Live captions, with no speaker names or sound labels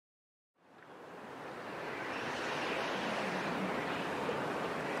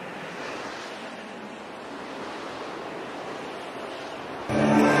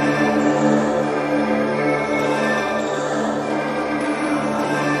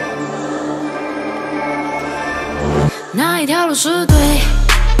哪一条路是对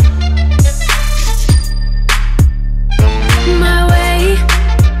 ？My way，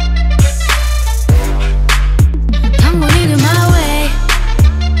 趟过泥堆 My way，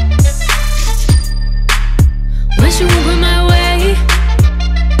 问心无愧 My way，My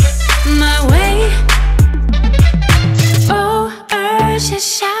way， 偶尔卸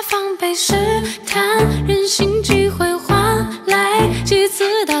下防备，试探人心几回，换来几次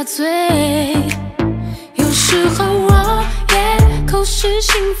大醉。有时候我也口是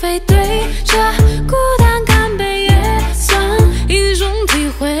心非，对着孤单干杯也算一种体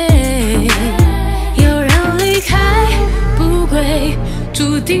会。有人离开不归，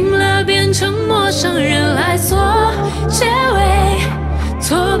注定了变成陌生人来做结尾。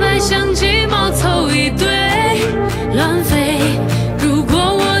挫败像鸡毛凑一堆，乱飞。如果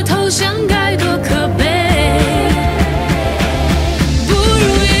我投降该多可悲。不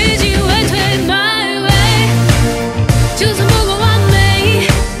如一击为退 ，My way， 就算不够完美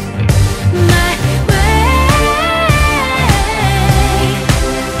 ，My way，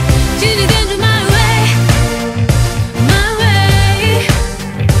 积极点缀 My way，My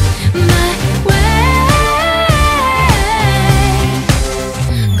way，My way，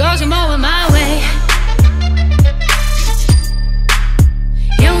 高兴莫问 My way，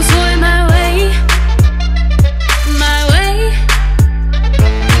 也无所谓 My way，My way，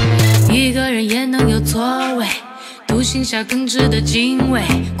 一个人也能有座位。独行侠更值得敬畏，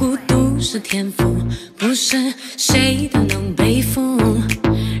孤独是天赋，不是谁都能背负。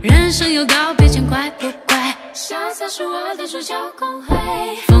人生有告别前怪不怪？下次是我的主角光辉，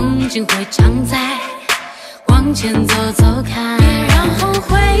风景会常在，往前走走看，别让后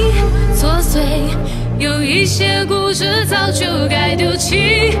悔作祟。有一些故事早就该丢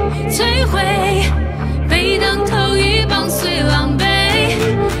弃摧毁，被当头一棒碎狼狈，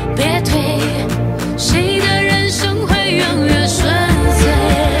别退。谁的人生会永远顺遂？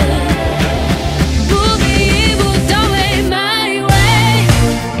不必一步到位 ，My way，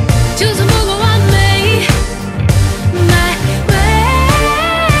 就算不够完美 ，My way，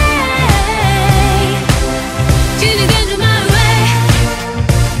 积极点缀 My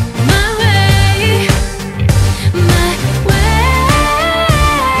way，My way，My way，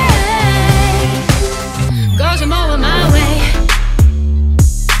 高兴莫问 My way。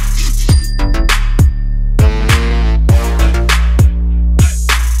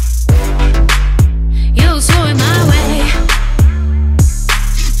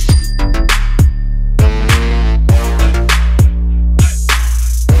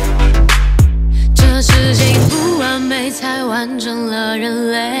才完整了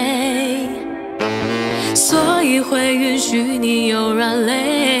人类，所以会允许你有软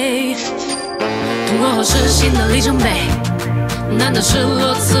肋。痛过后是新的里程碑，难道是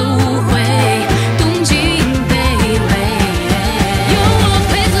落次无悔？